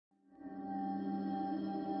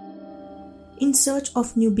In search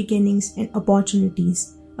of new beginnings and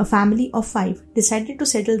opportunities, a family of 5 decided to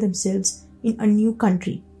settle themselves in a new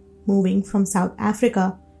country, moving from South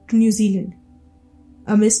Africa to New Zealand.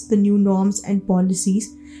 Amidst the new norms and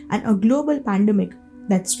policies and a global pandemic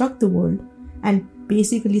that struck the world and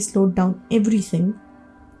basically slowed down everything,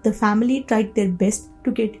 the family tried their best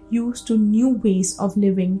to get used to new ways of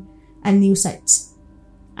living and new sights.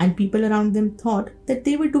 And people around them thought that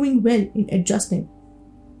they were doing well in adjusting.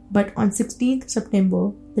 But on 16th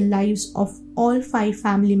September, the lives of all 5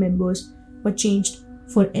 family members were changed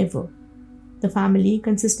forever. The family,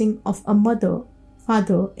 consisting of a mother,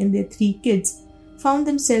 father, and their 3 kids, found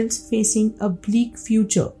themselves facing a bleak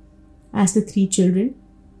future as the 3 children,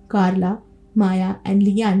 Karla, Maya, and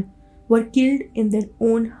Liane, were killed in their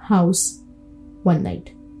own house one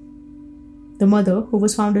night. The mother, who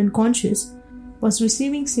was found unconscious, was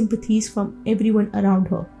receiving sympathies from everyone around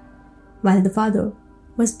her, while the father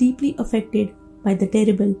was deeply affected by the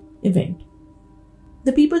terrible event.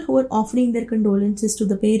 The people who were offering their condolences to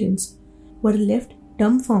the parents were left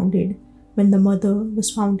dumbfounded when the mother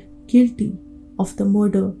was found guilty of the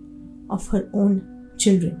murder of her own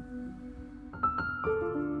children.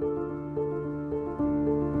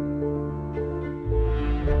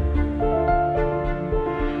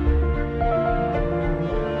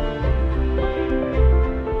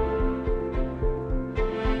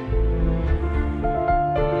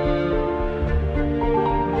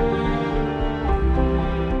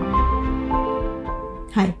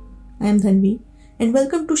 Hi, I am Dhanvi and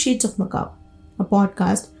welcome to Shades of Macabre, a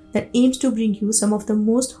podcast that aims to bring you some of the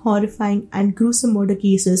most horrifying and gruesome murder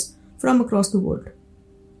cases from across the world.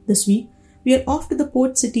 This week, we are off to the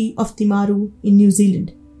port city of Timaru in New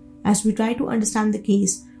Zealand as we try to understand the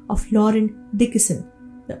case of Liane Dickason,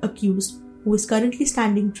 the accused who is currently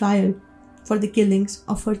standing trial for the killings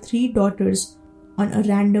of her 3 daughters on a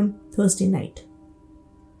random Thursday night.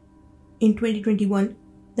 In 2021,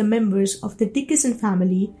 the members of the Dickason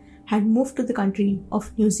family had moved to the country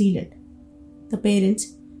of New Zealand. The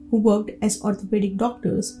parents, who worked as orthopedic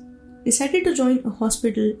doctors, decided to join a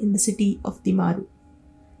hospital in the city of Timaru.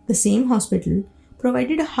 The same hospital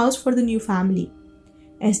provided a house for the new family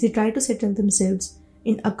as they tried to settle themselves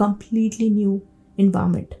in a completely new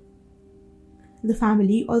environment. The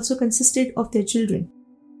family also consisted of their children,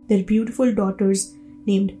 their beautiful daughters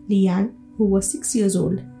named Liane, who was 6 years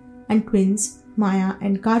old, and twins Maya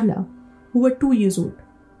and Karla, who were 2 years old.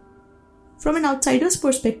 From an outsider's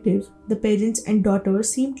perspective, the parents and daughters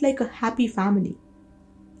seemed like a happy family.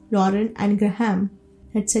 Liane and Graham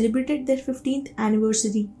had celebrated their 15th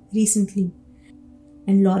anniversary recently,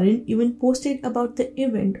 and Liane even posted about the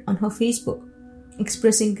event on her Facebook,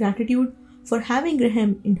 expressing gratitude for having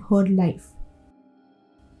Graham in her life.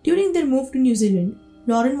 During their move to New Zealand,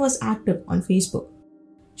 Liane was active on Facebook.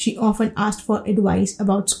 She often asked for advice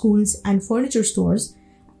about schools and furniture stores,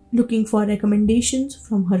 looking for recommendations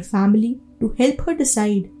from her family to help her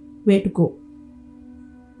decide where to go.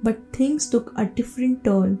 But things took a different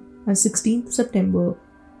turn on 16th September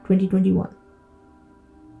 2021.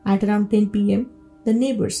 At around 10 p.m., the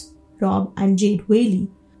neighbors, Rob and Jade Whaley,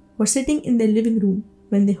 were sitting in their living room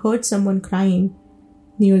when they heard someone crying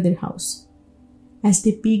near their house. As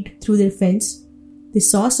they peeked through their fence, they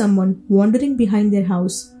saw someone wandering behind their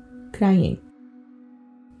house, crying.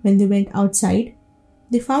 When they went outside,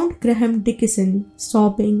 they found Graham Dickason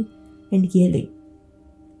sobbing and yelling.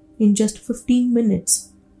 In just 15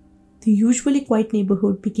 minutes, the usually quiet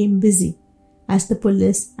neighborhood became busy as the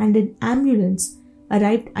police and an ambulance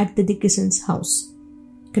arrived at the Dickason's house.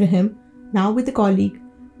 Graham, now with a colleague,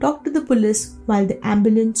 talked to the police while the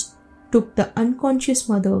ambulance took the unconscious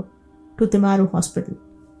mother to Timaru Hospital.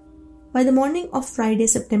 By the morning of Friday,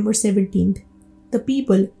 September 17th, the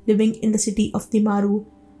people living in the city of Timaru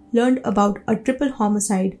learned about a triple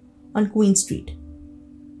homicide on Queen Street.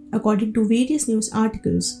 According to various news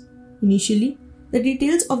articles, initially, the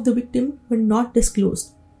details of the victim were not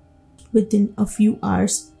disclosed. Within a few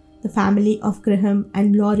hours, the family of Graham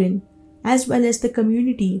and Liane, as well as the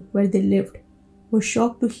community where they lived, were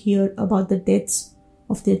shocked to hear about the deaths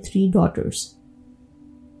of their 3 daughters.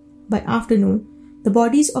 By afternoon, the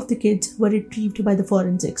bodies of the kids were retrieved by the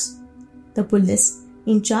forensics. The police,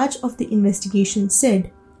 in charge of the investigation,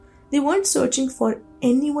 said they weren't searching for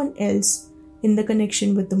anyone else in the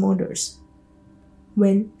connection with the murders.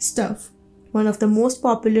 When Stuff, one of the most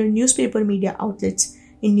popular newspaper media outlets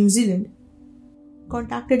in New Zealand,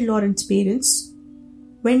 contacted Liane's parents,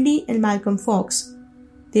 Wendy and Malcolm Fox,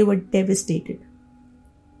 they were devastated.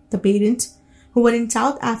 The parents, who were in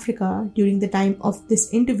South Africa during the time of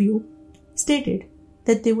this interview, stated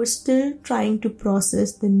that they were still trying to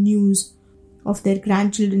process the news of their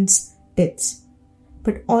grandchildren's deaths,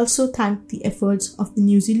 but also thanked the efforts of the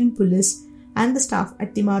New Zealand police and the staff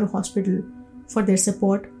at Timaru Hospital for their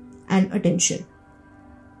support and attention.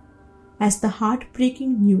 As the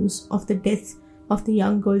heartbreaking news of the death of the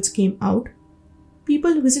young girls came out,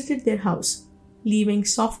 people visited their house, leaving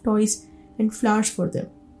soft toys and flowers for them.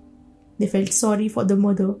 They felt sorry for the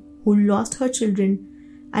mother who lost her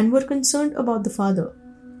children and were concerned about the father,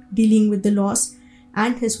 dealing with the loss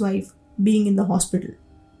and his wife being in the hospital.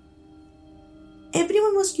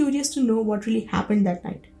 Everyone was curious to know what really happened that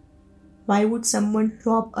night. Why would someone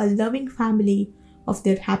rob a loving family of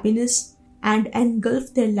their happiness and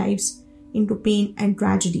engulf their lives into pain and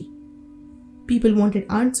tragedy? People wanted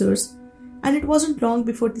answers, and it wasn't long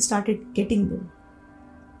before they started getting them.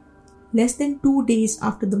 Less than 2 days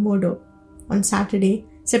after the murder, on Saturday,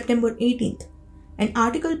 September 18th, an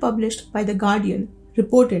article published by The Guardian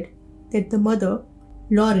reported that the mother,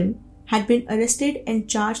 Liane, had been arrested and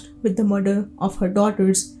charged with the murder of her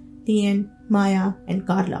daughters, Liane, Maya, and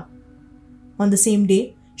Karla. On the same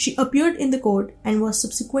day, she appeared in the court and was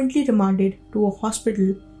subsequently remanded to a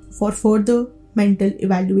hospital for further mental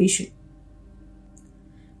evaluation.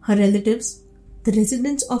 Her relatives, the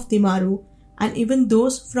residents of Timaru, and even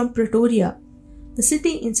those from Pretoria, the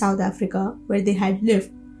city in South Africa where they had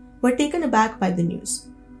lived, were taken aback by the news.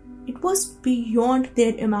 It was beyond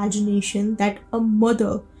their imagination that a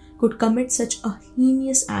mother could commit such a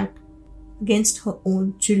heinous act against her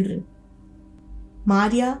own children.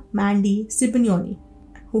 Maria Mandy Simeone,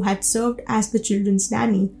 who had served as the children's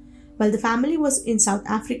nanny while the family was in South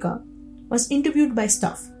Africa, was interviewed by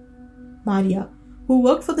staff. Maria, who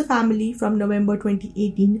worked for the family from November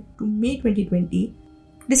 2018 to May 2020,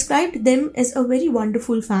 described them as a very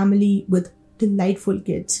wonderful family with delightful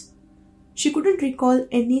kids. She couldn't recall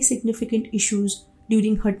any significant issues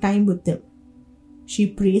during her time with them. She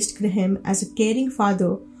praised Graham as a caring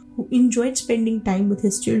father who enjoyed spending time with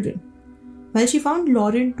his children, while she found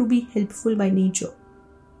Liane to be helpful by nature.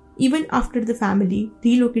 Even after the family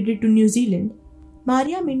relocated to New Zealand,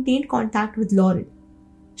 Maria maintained contact with Liane.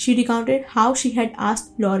 She recounted how she had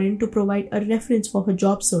asked Liane to provide a reference for her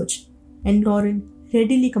job search, and Liane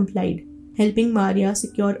readily complied, helping Maria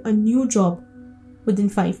secure a new job within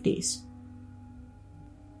 5 days.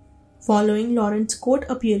 Following Liane's court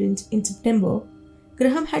appearance in September,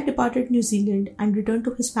 Graham had departed New Zealand and returned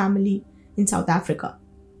to his family in South Africa.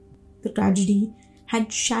 The tragedy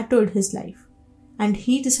had shattered his life, and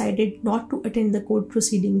he decided not to attend the court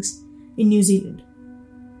proceedings in New Zealand.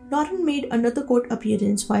 Liane made another court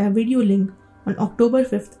appearance via video link on October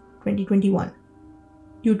 5th, 2021.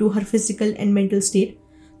 Due to her physical and mental state,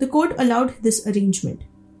 the court allowed this arrangement.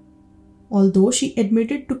 Although she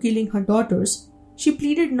admitted to killing her daughters, she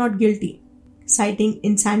pleaded not guilty, citing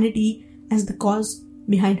insanity as the cause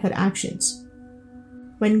behind her actions.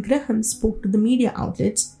 When Graham spoke to the media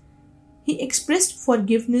outlets, he expressed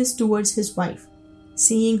forgiveness towards his wife,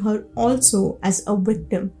 seeing her also as a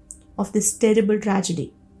victim of this terrible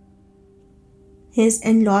tragedy. His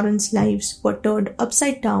and Liane's lives were turned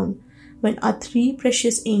upside down when our 3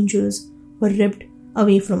 precious angels were ripped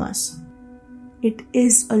away from us. It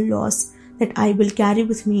is a loss that I will carry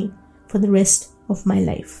with me for the rest of my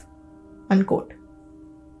life." Unquote.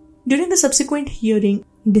 During the subsequent hearing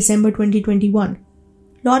in December 2021,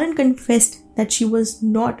 Liane confessed that she was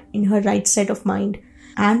not in her right state of mind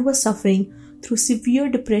and was suffering through severe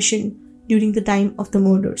depression during the time of the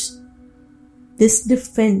murders. This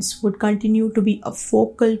defense would continue to be a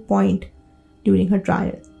focal point during her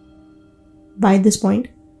trial. By this point,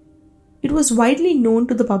 it was widely known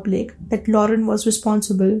to the public that Liane was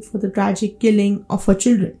responsible for the tragic killing of her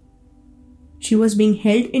children. She was being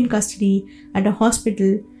held in custody at a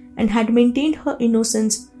hospital and had maintained her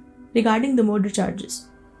innocence regarding the murder charges.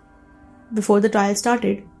 Before the trial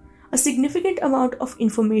started, a significant amount of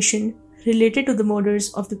information related to the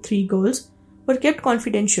murders of the 3 girls were kept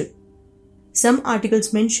confidential. Some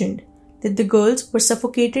articles mentioned that the girls were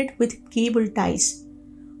suffocated with cable ties,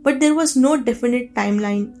 but there was no definite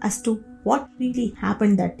timeline as to what really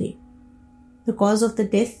happened that day. The cause of the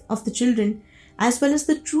death of the children, as well as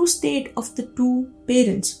the true state of the 2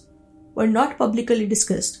 parents, were not publicly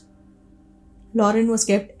discussed. Liane was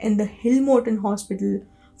kept in the Hillmorton Hospital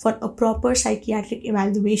for a proper psychiatric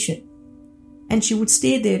evaluation, and she would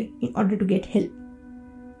stay there in order to get help.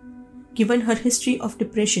 Given her history of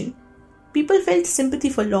depression, people felt sympathy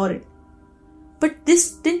for Liane, but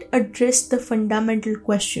this didn't address the fundamental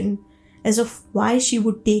question as of why she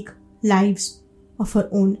would take lives of her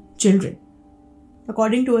own children.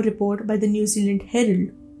 According to a report by the New Zealand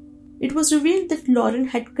Herald, it was revealed that Liane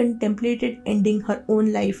had contemplated ending her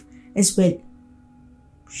own life as well.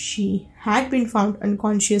 She had been found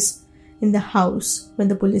unconscious in the house when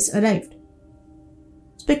the police arrived.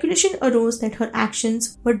 Speculation arose that her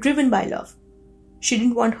actions were driven by love. She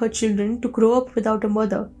didn't want her children to grow up without a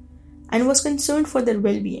mother and was concerned for their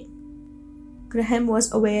well-being. Graham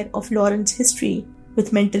was aware of Lauren's history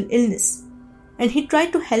with mental illness, and he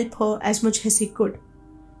tried to help her as much as he could,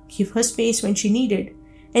 give her space when she needed,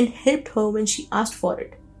 and helped her when she asked for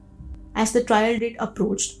it. As the trial date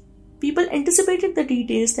approached, people anticipated the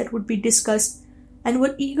details that would be discussed and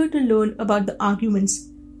were eager to learn about the arguments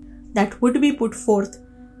that would be put forth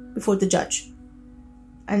before the judge.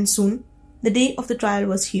 And soon, the day of the trial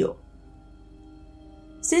was here.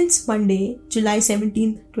 Since Monday, July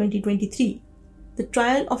 17, 2023, the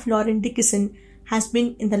trial of Liane Dickason has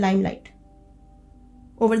been in the limelight.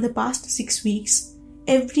 Over the past 6 weeks,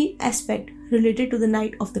 every aspect related to the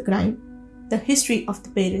night of the crime, the history of the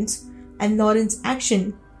parents, and Lauren's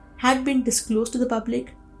action had been disclosed to the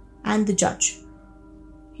public and the judge.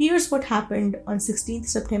 Here's what happened on 16th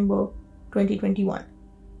September 2021.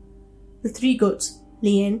 The three girls,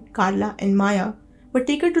 Liane, Karla, and Maya, were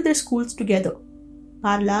taken to their schools together.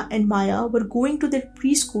 Karla and Maya were going to their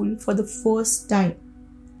preschool for the first time,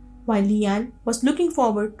 while Liane was looking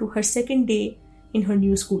forward to her second day in her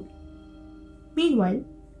new school. Meanwhile,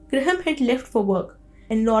 Graham had left for work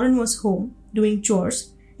and Liane was home doing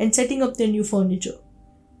chores and setting up their new furniture.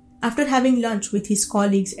 After having lunch with his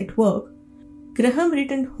colleagues at work, Graham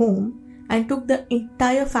returned home and took the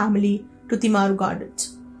entire family to Timaru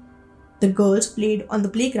Gardens. The girls played on the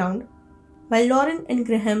playground while Liane and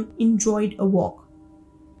Graham enjoyed a walk.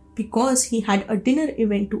 Because he had a dinner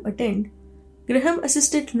event to attend, Graham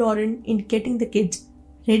assisted Liane in getting the kids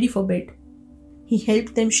ready for bed. He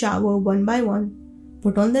helped them shower one by one,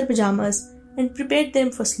 put on their pajamas, and prepared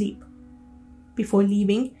them for sleep. Before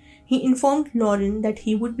leaving, he informed Liane that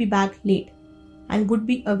he would be back late and would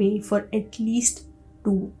be away for at least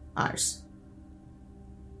 2 hours.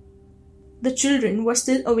 The children were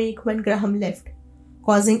still awake when Graham left,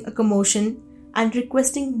 causing a commotion and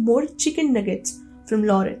requesting more chicken nuggets from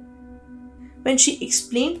Liane. When she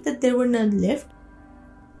explained that there were none left,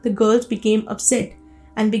 the girls became upset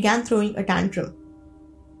and began throwing a tantrum.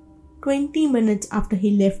 20 minutes after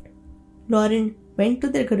he left, Liane went to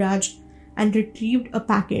their garage and retrieved a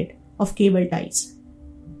packet of cable ties.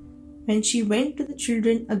 When she went to the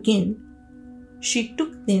children again, she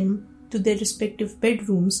took them to their respective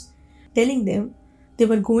bedrooms, telling them they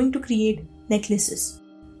were going to create necklaces.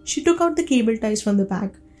 She took out the cable ties from the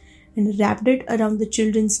bag and wrapped it around the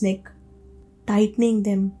children's neck, tightening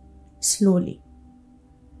them slowly.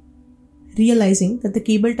 Realizing that the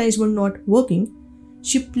cable ties were not working,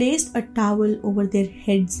 she placed a towel over their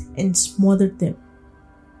heads and smothered them.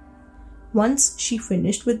 Once she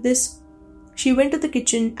finished with this, she went to the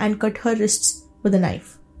kitchen and cut her wrists with a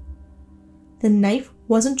knife. The knife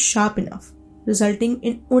wasn't sharp enough, resulting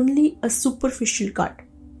in only a superficial cut.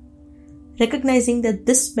 Recognizing that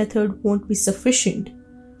this method won't be sufficient,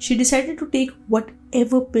 she decided to take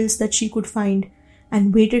whatever pills that she could find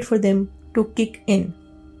and waited for them to kick in.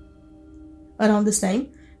 Around this time,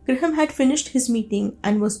 Graham had finished his meeting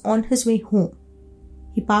and was on his way home.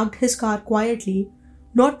 He parked his car quietly,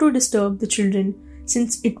 not to disturb the children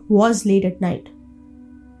since it was late at night.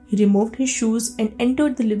 He removed his shoes and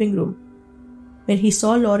entered the living room, where he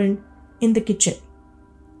saw Liane in the kitchen.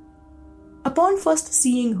 Upon first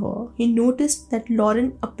seeing her, he noticed that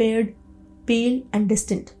Liane appeared pale and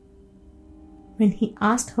distant. When he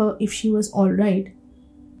asked her if she was all right,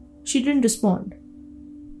 she didn't respond.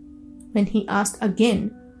 When he asked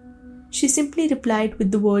again, she simply replied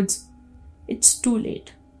with the words, "It's too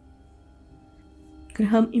late."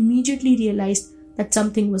 Graham immediately realized that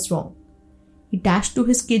something was wrong. He dashed to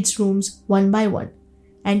his kids' rooms one by one,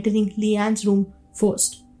 entering Liane's room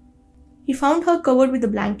first. He found her covered with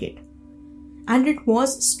a blanket, and it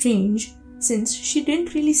was strange since she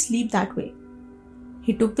didn't really sleep that way.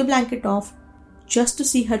 He took the blanket off just to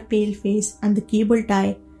see her pale face and the cable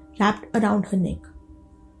tie wrapped around her neck.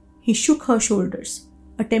 He shook her shoulders,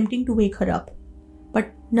 attempting to wake her up,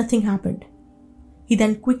 but nothing happened. He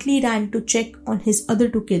then quickly ran to check on his other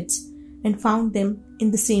two kids and found them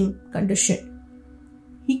in the same condition.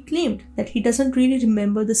 He claimed that he doesn't really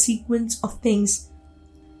remember the sequence of things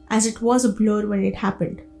as it was a blur when it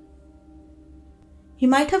happened. He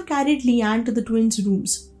might have carried Liane to the twins'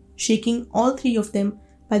 rooms, shaking all three of them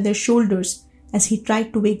by their shoulders as he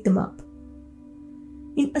tried to wake them up.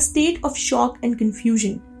 In a state of shock and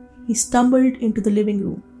confusion, he stumbled into the living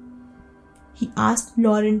room. He asked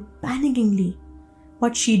Liane panickingly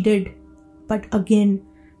what she did, but again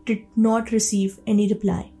did not receive any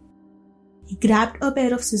reply. He grabbed a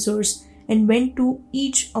pair of scissors and went to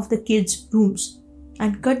each of the kids' rooms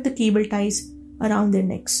and cut the cable ties around their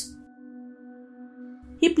necks.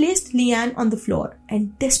 He placed Liane on the floor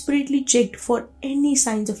and desperately checked for any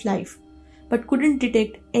signs of life, but couldn't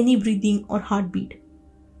detect any breathing or heartbeat.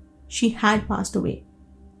 She had passed away.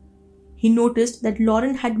 He noticed that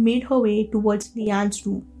Lauren had made her way towards Liane's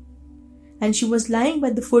room, and she was lying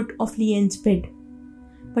by the foot of Liane's bed,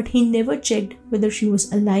 but he never checked whether she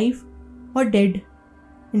was alive or dead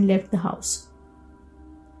and left the house.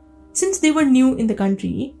 Since they were new in the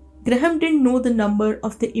country, Graham didn't know the number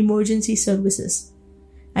of the emergency services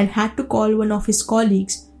and had to call one of his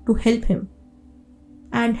colleagues to help him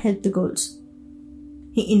and help the girls.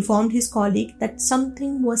 He informed his colleague that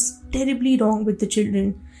something was terribly wrong with the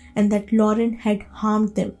children and that Lauren had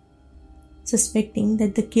harmed them, suspecting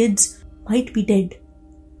that the kids might be dead.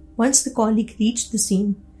 Once the colleague reached the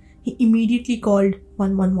scene, he immediately called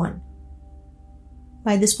 111.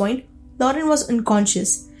 By this point, Lauren was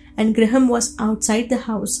unconscious and Graham was outside the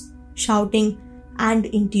house, shouting and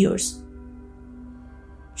in tears.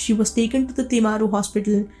 She was taken to the Timaru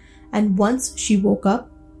hospital, and once she woke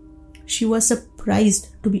up, she was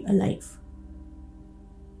surprised to be alive.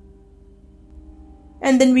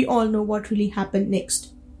 And then we all know what really happened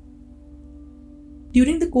next.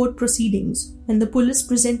 During the court proceedings, when the police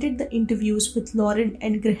presented the interviews with Lauren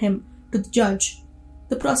and Graham to the judge,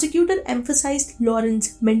 the prosecutor emphasized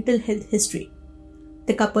Lauren's mental health history.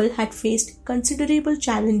 The couple had faced considerable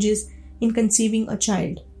challenges in conceiving a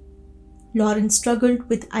child. Lauren struggled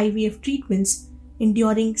with IVF treatments,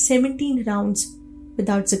 enduring 17 rounds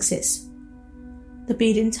without success. The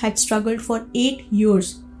parents had struggled for 8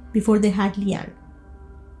 years before they had Liane.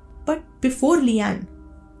 But before Liane,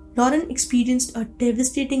 Lauren experienced a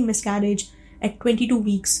devastating miscarriage at 22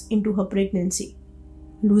 weeks into her pregnancy,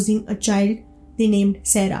 losing a child they named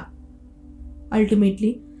Sarah.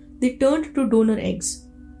 Ultimately, they turned to donor eggs,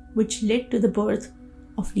 which led to the birth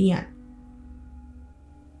of Liane.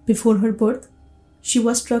 Before her birth, she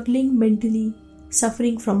was struggling mentally,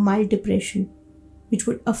 suffering from mild depression, which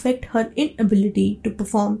would affect her inability to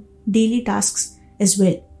perform daily tasks as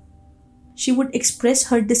well. She would express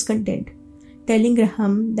her discontent, telling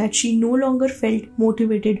Graham that she no longer felt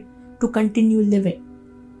motivated to continue living.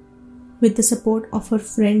 With the support of her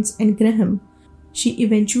friends and Graham, she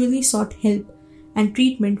eventually sought help and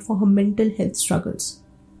treatment for her mental health struggles.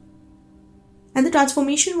 And the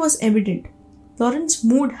transformation was evident. Lauren's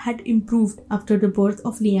mood had improved after the birth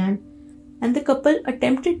of Liane, and the couple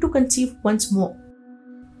attempted to conceive once more.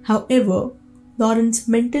 However, Lauren's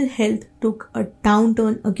mental health took a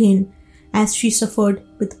downturn again as she suffered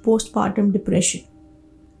with postpartum depression.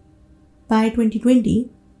 By 2020,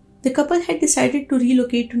 the couple had decided to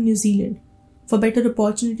relocate to New Zealand for better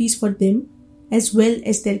opportunities for them as well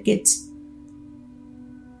as their kids.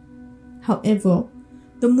 However,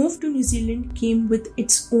 the move to New Zealand came with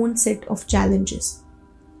its own set of challenges.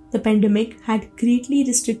 The pandemic had greatly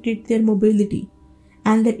restricted their mobility,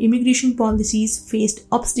 and their immigration policies faced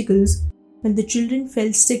obstacles when the children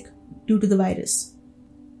fell sick due to the virus.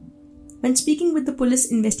 When speaking with the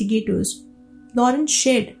police investigators, Lauren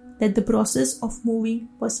shared that the process of moving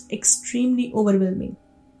was extremely overwhelming.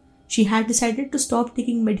 She had decided to stop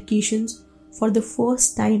taking medications for the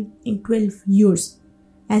first time in 12 years,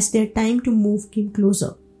 as their time to move came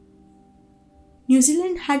closer. New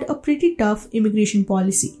Zealand had a pretty tough immigration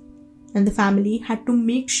policy, and the family had to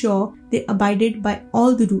make sure they abided by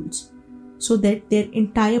all the rules so that their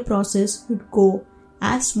entire process would go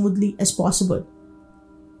as smoothly as possible.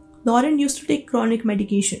 Lauren used to take chronic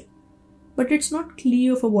medication, but it's not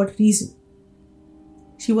clear for what reason.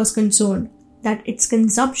 She was concerned that its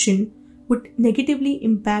consumption would negatively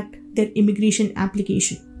impact their immigration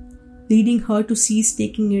application, leading her to cease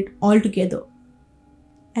taking it altogether,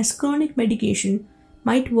 as chronic medication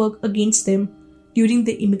might work against them during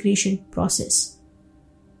the immigration process.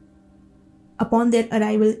 Upon their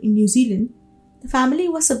arrival in New Zealand, the family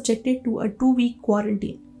was subjected to a 2-week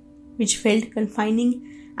quarantine, which felt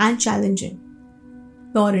confining and challenging.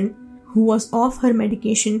 Lauren, who was off her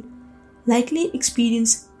medication, likely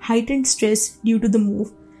experienced heightened stress due to the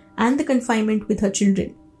move and the confinement with her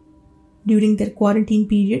children. During their quarantine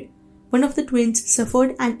period, one of the twins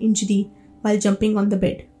suffered an injury while jumping on the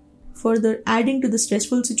bed, further adding to the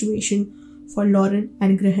stressful situation for Lauren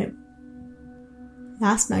and Graham.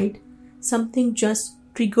 "Last night, something just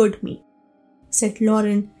triggered me," said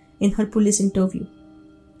Lauren in her police interview.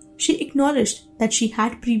 She acknowledged that she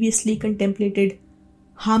had previously contemplated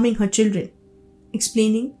harming her children,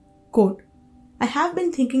 explaining, quote, "I have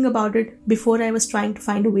been thinking about it before I was trying to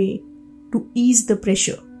find a way to ease the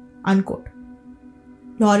pressure," unquote.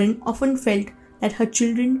 Lauren often felt that her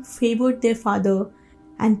children favored their father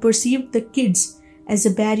and perceived the kids as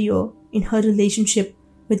a barrier in her relationship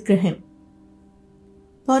with Graham.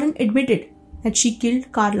 Lauren admitted that she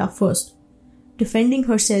killed Karla first, defending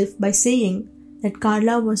herself by saying that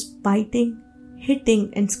Karla was biting,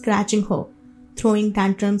 hitting and scratching her, throwing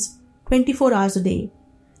tantrums 24 hours a day,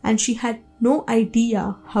 and she had no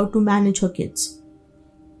idea how to manage her kids.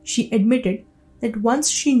 She admitted that once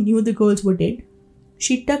she knew the girls were dead,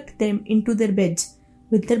 she tucked them into their beds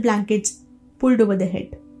with their blankets pulled over their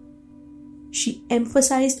head. She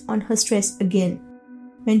emphasized on her stress again,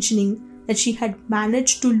 mentioning that she had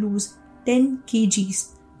managed to lose 10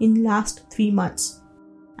 kgs in last 3 months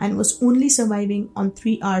and was only surviving on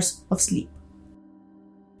 3 hours of sleep.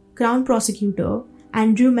 Crown Prosecutor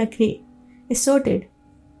Andrew McRae asserted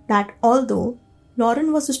that although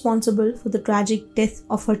Lauren was responsible for the tragic death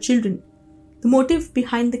of her children, the motive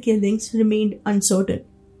behind the killings remained uncertain.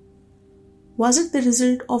 Was it the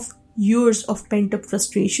result of years of pent-up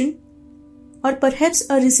frustration, or perhaps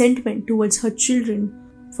a resentment towards her children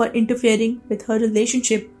for interfering with her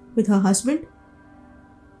relationship with her husband?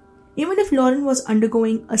 Even if Lauren was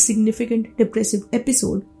undergoing a significant depressive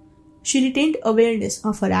episode, she retained awareness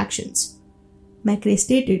of her actions. McRae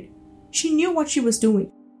stated she knew what she was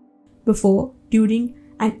doing before, during,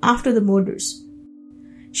 and after the murders.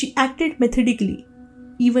 She acted methodically,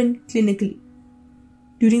 even clinically.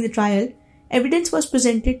 During the trial, evidence was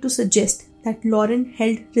presented to suggest that Lauren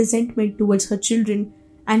held resentment towards her children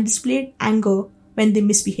and displayed anger when they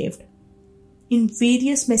misbehaved. In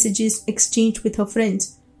various messages exchanged with her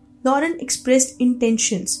friends, Lauren expressed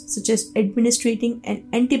intentions such as administering an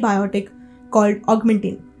antibiotic called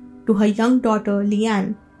Augmentin to her young daughter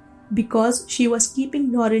Liane because she was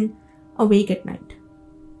keeping Lauren awake at night.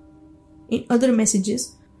 In other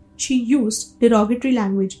messages, she used derogatory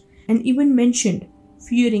language and even mentioned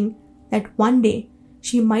fearing that one day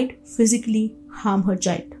she might physically harm her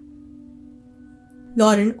child.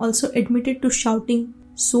 Lauren also admitted to shouting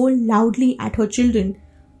so loudly at her children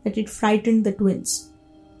that it frightened the twins.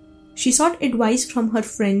 She sought advice from her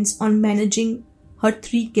friends on managing her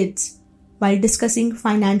 3 kids while discussing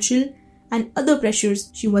financial and other pressures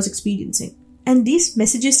she was experiencing. And these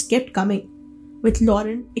messages kept coming, with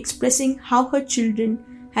Lauren expressing how her children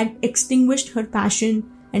had extinguished her passion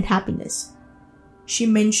and happiness. She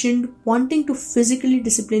mentioned wanting to physically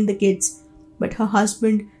discipline the kids, but her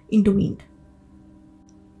husband intervened.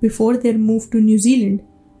 Before their move to New Zealand,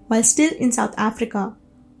 while still in South Africa,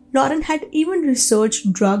 Lauren had even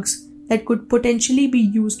researched drugs that could potentially be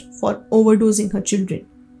used for overdosing her children,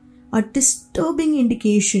 a disturbing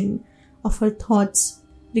indication of her thoughts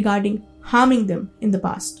regarding harming them in the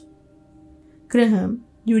past. Graham,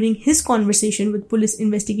 during his conversation with police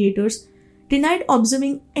investigators, denied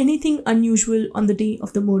observing anything unusual on the day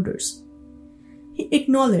of the murders. He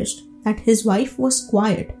acknowledged that his wife was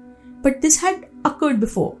quiet, but this had occurred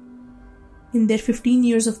before. In their 15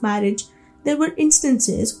 years of marriage, there were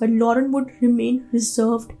instances where Lauren would remain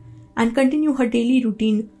reserved and continue her daily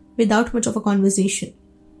routine without much of a conversation.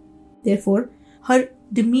 Therefore, her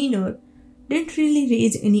demeanor didn't really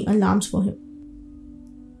raise any alarms for him.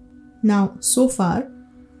 Now, so far,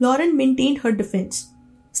 Lauren maintained her defense,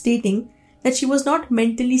 stating that she was not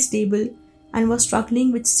mentally stable and was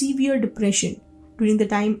struggling with severe depression during the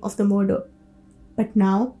time of the murder. But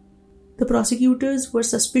now, the prosecutors were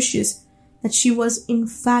suspicious that she was in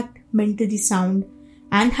fact mentally sound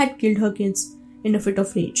and had killed her kids in a fit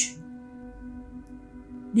of rage.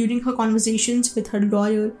 During her conversations with her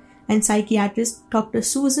lawyer and psychiatrist Dr.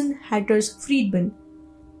 Susan Hatters-Friedman,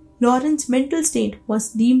 Lauren's mental state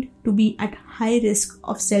was deemed to be at high risk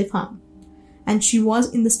of self-harm, and she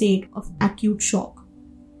was in the state of acute shock.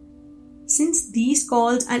 Since these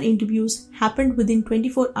calls and interviews happened within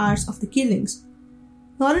 24 hours of the killings,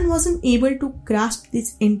 Lauren wasn't able to grasp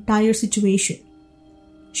this entire situation.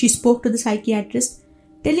 She spoke to the psychiatrist,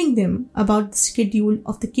 telling them about the schedule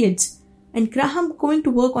of the kids and Graham going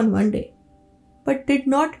to work on one day, but did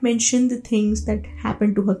not mention the things that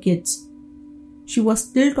happened to her kids. She was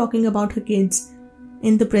still talking about her kids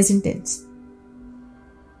in the present tense.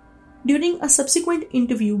 During a subsequent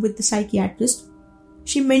interview with the psychiatrist,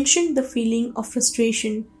 she mentioned the feeling of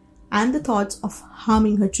frustration and the thoughts of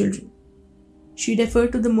harming her children. She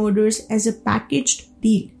referred to the murders as a packaged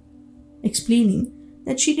deal, explaining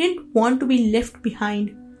that she didn't want to be left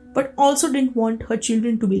behind, but also didn't want her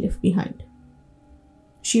children to be left behind.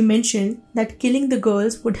 She mentioned that killing the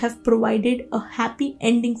girls would have provided a happy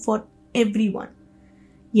ending for everyone.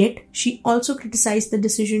 Yet, she also criticized the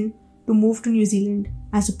decision to move to New Zealand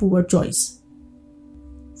as a poor choice.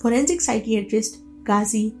 Forensic psychiatrist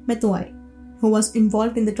Kazi Metoi, who was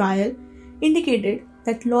involved in the trial, indicated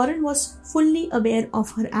that Lauren was fully aware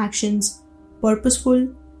of her actions purposeful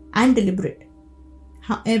and deliberate.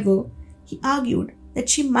 However, he argued that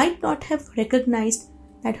she might not have recognized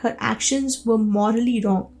that her actions were morally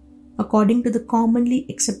wrong according to the commonly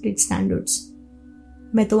accepted standards.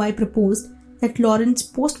 Methoi proposed that Lauren's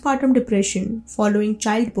postpartum depression following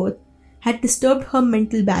childbirth had disturbed her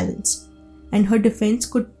mental balance, and her defense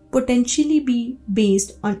could potentially be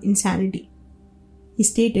based on insanity. He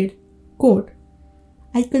stated, quote,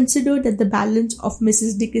 "I considered that the balance of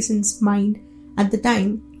Mrs. Dickason's mind at the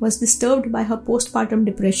time was disturbed by her postpartum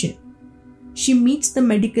depression. She meets the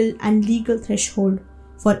medical and legal threshold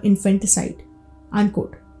for infanticide."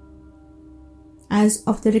 Unquote. As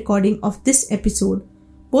of the recording of this episode,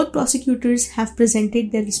 both prosecutors have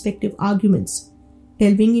presented their respective arguments,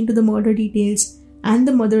 delving into the murder details and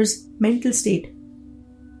the mother's mental state,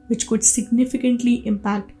 which could significantly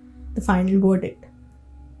impact the final verdict.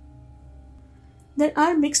 There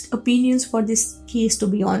are mixed opinions for this case, to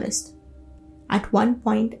be honest. At one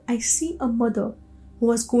point, I see a mother who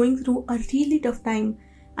was going through a really tough time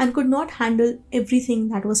and could not handle everything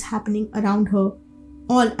that was happening around her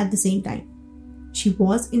all at the same time. She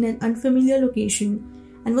was in an unfamiliar location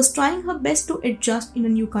and was trying her best to adjust in a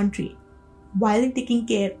new country while taking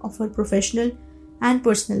care of her professional and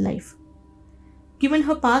personal life. Given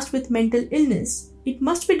her past with mental illness, it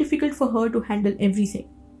must be difficult for her to handle everything.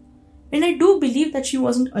 And I do believe that she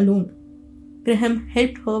wasn't alone. Graham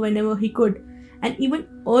helped her whenever he could and even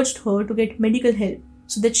urged her to get medical help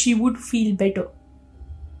so that she would feel better.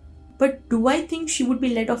 But do I think she would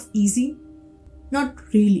be let off easy? Not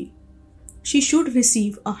really. She should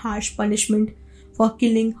receive a harsh punishment for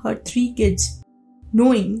killing her 3 kids,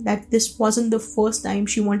 knowing that this wasn't the first time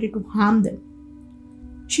she wanted to harm them.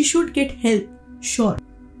 She should get help, sure.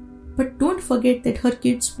 But don't forget that her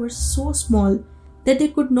kids were so small that they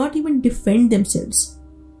could not even defend themselves,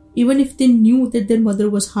 even if they knew that their mother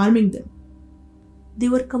was harming them. They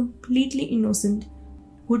were completely innocent,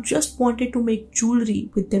 who just wanted to make jewelry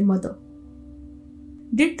with their mother.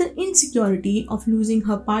 Did the insecurity of losing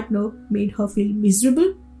her partner made her feel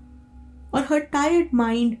miserable? Or her tired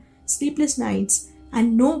mind, sleepless nights,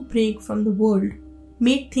 and no break from the world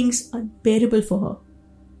made things unbearable for her?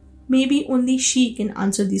 Maybe only she can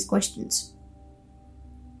answer these questions.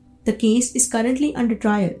 The case is currently under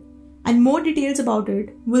trial, and more details about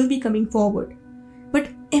it will be coming forward. But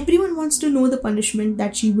everyone wants to know the punishment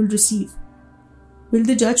that she will receive. Will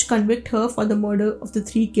the judge convict her for the murder of the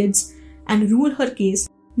 3 kids and rule her case,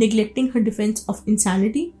 neglecting her defense of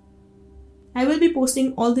insanity? I will be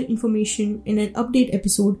posting all the information in an update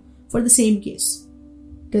episode for the same case.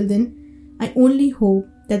 Till then, I only hope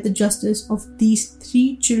that the justice of these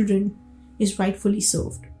 3 children is rightfully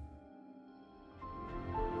served.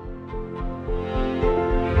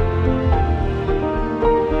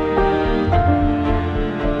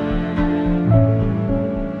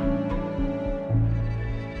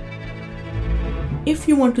 If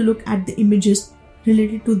you want to look at the images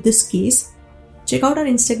related to this case, check out our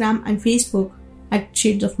Instagram and Facebook at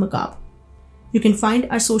Shades of Macabre. You can find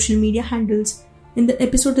our social media handles in the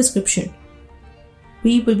episode description.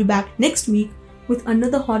 We will be back next week with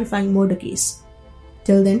another horrifying murder case.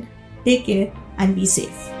 Till then, take care and be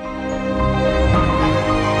safe.